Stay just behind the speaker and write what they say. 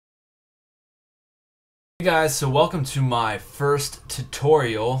Hey guys, so welcome to my first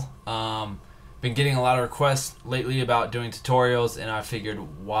tutorial. Been getting a lot of requests lately about doing tutorials, and I figured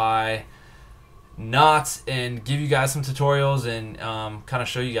why not and give you guys some tutorials and kind of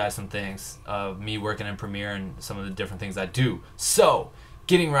show you guys some things of me working in Premiere and some of the different things I do. So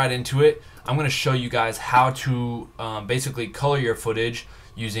getting right into it, I'm going to show you guys how to basically color your footage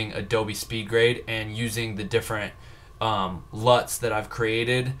using Adobe SpeedGrade and using the different LUTs that I've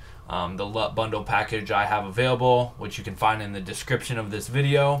created. The LUT bundle package I have available, which you can find in the description of this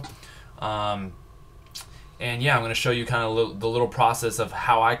video. And yeah, I'm going to show you kind of the little process of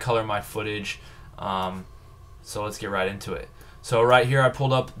how I color my footage. So let's get right into it. So right here I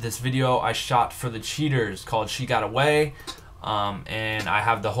pulled up this video I shot for the cheaters called She Got Away. And I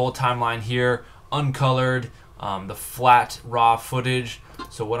have the whole timeline here, uncolored, the flat raw footage.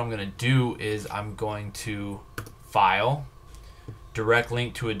 So what I'm going to do is I'm going to File, direct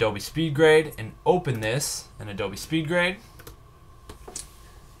link to Adobe SpeedGrade, and open this in Adobe SpeedGrade.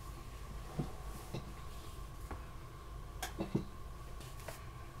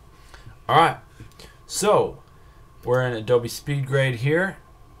 Alright, so we're in Adobe SpeedGrade here.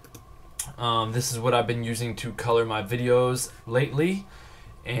 This is what I've been using to color my videos lately,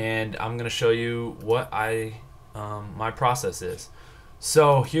 and I'm going to show you what my process is.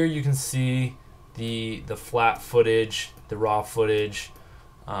 So here you can see the flat footage, the raw footage,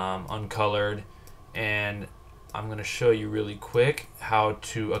 uncolored, and I'm going to show you really quick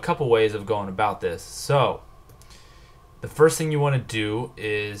a couple ways of going about this. So the first thing you want to do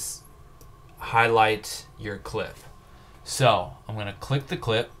is highlight your clip. So I'm going to click the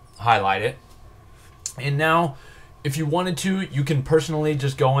clip, highlight it, and now if you wanted to, you can personally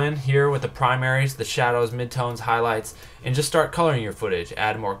just go in here with the primaries, the shadows, midtones, highlights, and just start coloring your footage.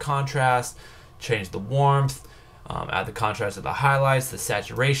 Add more contrast, change the warmth, add the contrast of the highlights, the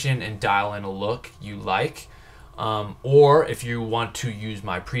saturation, and dial in a look you like. Or if you want to use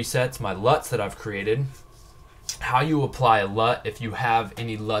my presets, my LUTs that I've created, how you apply a LUT, if you have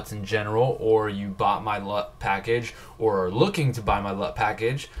any LUTs in general, or you bought my LUT package or are looking to buy my LUT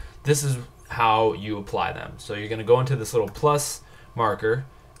package, this is how you apply them. So you're going to go into this little plus marker,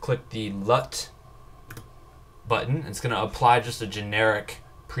 click the LUT button. It's going to apply just a generic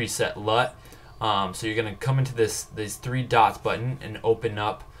preset LUT. So you're going to come into these three dots button and open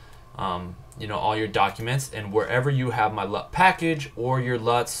up all your documents, and wherever you have my LUT package or your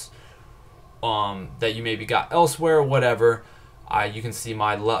LUTs that you maybe got elsewhere, whatever, you can see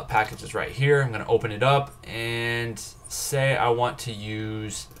my LUT packages right here. I'm going to open it up and say I want to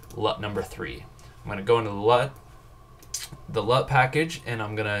use LUT number 3. I'm going to go into the LUT package, and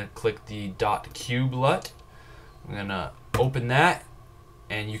I'm going to click the dot cube LUT. I'm going to open that,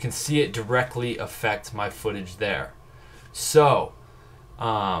 and you can see it directly affect my footage there. So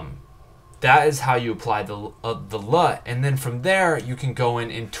that is how you apply the LUT, and then from there you can go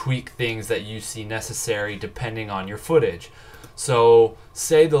in and tweak things that you see necessary depending on your footage. So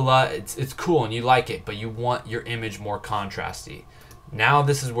say the LUT, it's cool and you like it, but you want your image more contrasty. Now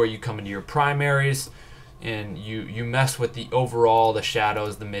this is where you come into your primaries and you mess with the overall, the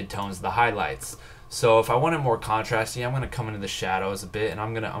shadows, the midtones, the highlights. So if I want it more contrasty, I'm going to come into the shadows a bit, and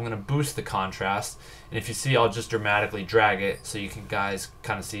I'm going to boost the contrast. And if you see, I'll just dramatically drag it so you can guys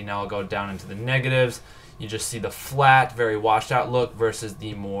kind of see. Now I'll go down into the negatives. You just see the flat, very washed out look versus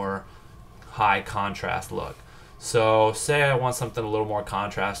the more high contrast look. So say I want something a little more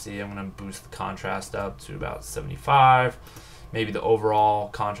contrasty, I'm going to boost the contrast up to about 75. Maybe the overall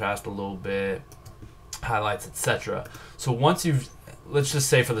contrast a little bit, highlights, etc. So once let's just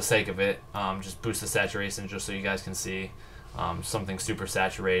say for the sake of it, just boost the saturation just so you guys can see something super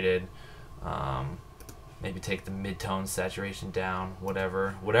saturated. Maybe take the midtone saturation down,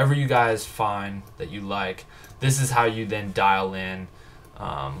 whatever you guys find that you like. This is how you then dial in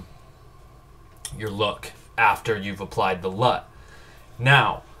your look after you've applied the LUT.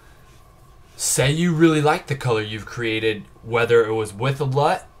 Now, say you really like the color you've created, whether it was with a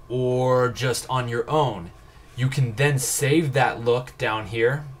LUT or just on your own. You can then save that look down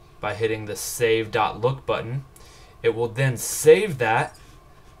here by hitting the save.look button. It will then save that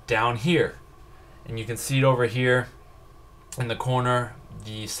down here. And you can see it over here in the corner,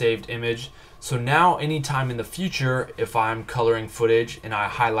 the saved image. So now anytime in the future, if I'm coloring footage and I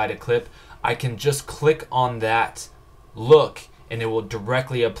highlight a clip, I can just click on that look and it will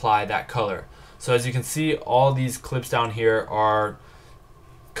directly apply that color. So as you can see, all these clips down here are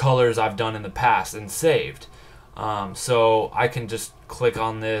colors I've done in the past and saved. So I can just click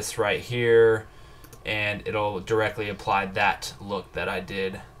on this right here and it'll directly apply that look that I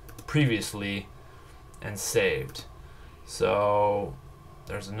did previously and saved. So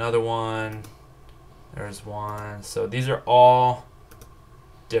there's another one. There's one. So these are all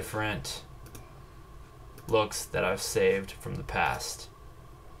different looks that I've saved from the past.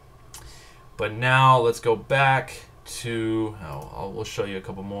 But now let's go back to, we'll show you a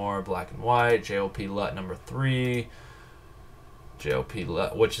couple more. Black and white, JOP LUT number 3, JOP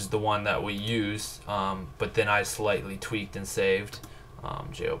LUT, which is the one that we used, but then I slightly tweaked and saved.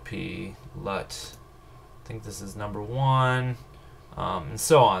 JOP LUT, I think this is number 1, and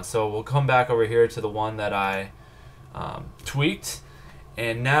so on. So we'll come back over here to the one that I tweaked,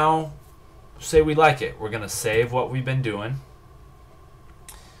 and now say we like it. We're gonna save what we've been doing,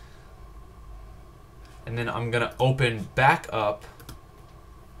 and then I'm gonna open back up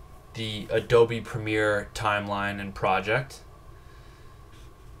the Adobe Premiere timeline and project.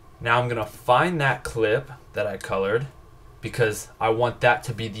 Now I'm gonna find that clip that I colored, because I want that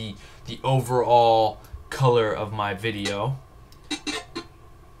to be the overall color of my video.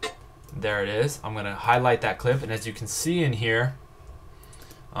 There it is. I'm gonna highlight that clip, and as you can see in here,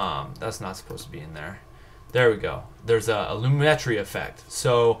 that's not supposed to be in there. There we go. There's a lumetri effect.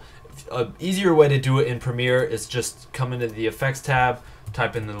 So an easier way to do it in Premiere is just come into the effects tab,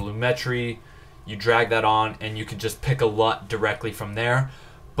 type in the lumetri, you drag that on, and you can just pick a LUT directly from there.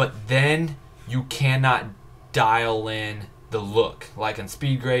 But then you cannot dial in the look. Like in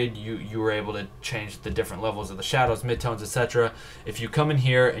SpeedGrade, you were able to change the different levels of the shadows, midtones, etc. If you come in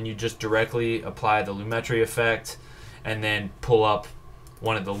here and you just directly apply the lumetri effect and then pull up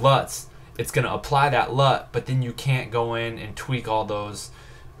one of the LUTs, it's going to apply that LUT, but then you can't go in and tweak all those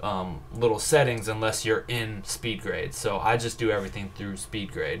little settings unless you're in SpeedGrade. So I just do everything through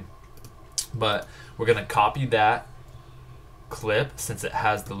SpeedGrade. But we're going to copy that clip since it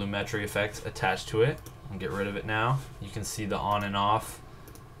has the lumetri effect attached to it, and get rid of it now. You can see the on and off,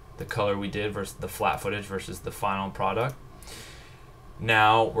 the color we did versus the flat footage versus the final product.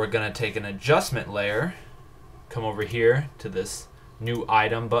 Now we're going to take an adjustment layer, come over here to this new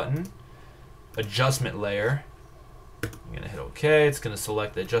item button, adjustment layer. You're going to hit OK. It's going to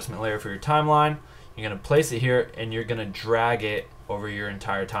select the adjustment layer for your timeline. You're going to place it here, and you're going to drag it over your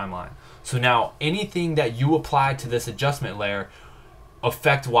entire timeline. So now anything that you apply to this adjustment layer,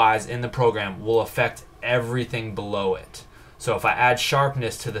 effect-wise in the program, will affect everything below it. So if I add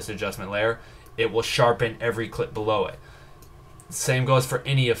sharpness to this adjustment layer, it will sharpen every clip below it. Same goes for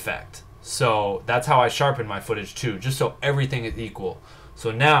any effect. So that's how I sharpen my footage too, just so everything is equal.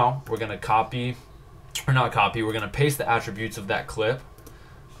 So now we're going to copy, or not copy, we're going to paste the attributes of that clip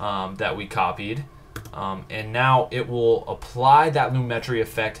that we copied. And now it will apply that lumetri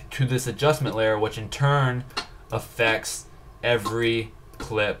effect to this adjustment layer, which in turn affects every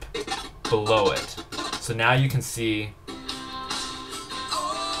clip below it. So now you can see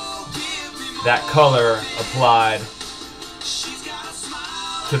that color applied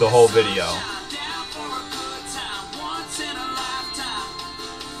to the whole video.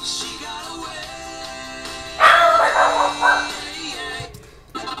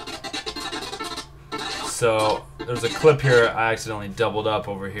 So there's a clip here I accidentally doubled up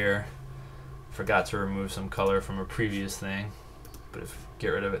over here. Forgot to remove some color from a previous thing, but get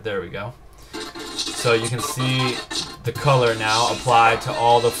rid of it. There we go. So you can see the color now applied to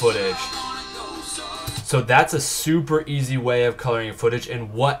all the footage. So that's a super easy way of coloring your footage,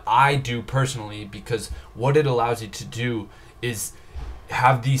 and what I do personally, because what it allows you to do is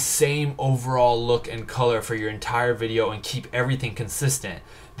have the same overall look and color for your entire video and keep everything consistent.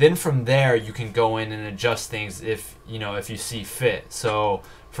 Then from there you can go in and adjust things if you see fit. So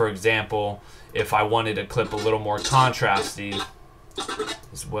for example, if I wanted a clip a little more contrasty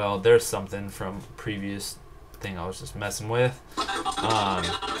as well, there's something from previous thing I was just messing with.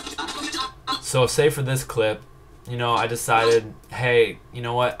 So say for this clip, I decided, hey, you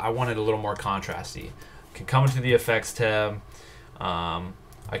know what, I wanted a little more contrasty. I can come into the effects tab.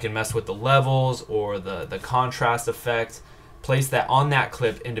 I can mess with the levels or the contrast effect, place that on that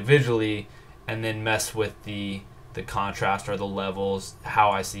clip individually, and then mess with the contrast or the levels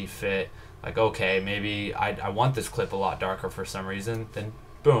how I see fit. Like, okay, maybe I want this clip a lot darker for some reason, then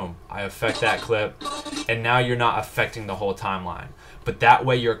boom, I affect that clip, and now you're not affecting the whole timeline. But that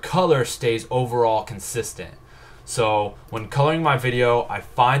way your color stays overall consistent. So when coloring my video, I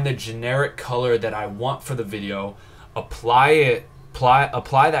find the generic color that I want for the video, apply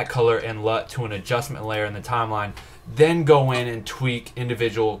that color and LUT to an adjustment layer in the timeline, then go in and tweak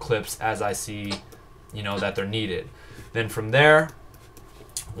individual clips as I see that they're needed. Then from there,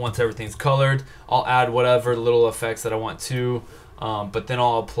 once everything's colored, I'll add whatever little effects that I want to, but then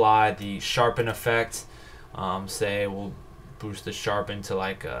I'll apply the sharpen effect. Say we'll boost the sharpen to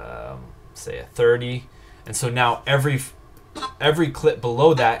like say a 30, and so now every every clip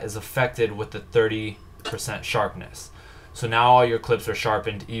below that is affected with the 30% sharpness. So now all your clips are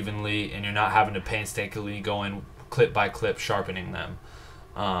sharpened evenly, and you're not having to painstakingly go in clip by clip sharpening them.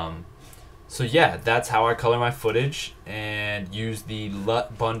 So yeah, that's how I color my footage and use the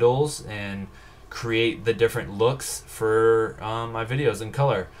LUT bundles and create the different looks for my videos in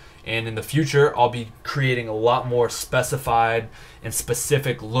color. And in the future, I'll be creating a lot more specified and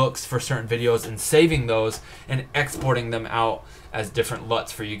specific looks for certain videos and saving those and exporting them out as different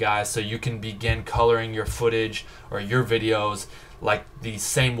LUTs for you guys, so you can begin coloring your footage or your videos like the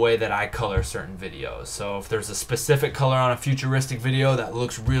same way that I color certain videos. So if there's a specific color on a futuristic video that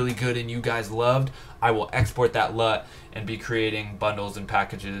looks really good and you guys loved, I will export that LUT and be creating bundles and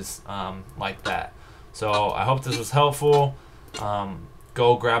packages like that. So I hope this was helpful.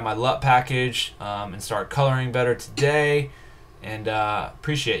 Go grab my LUT package and start coloring better today, and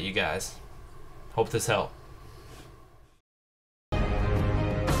appreciate you guys. Hope this helped.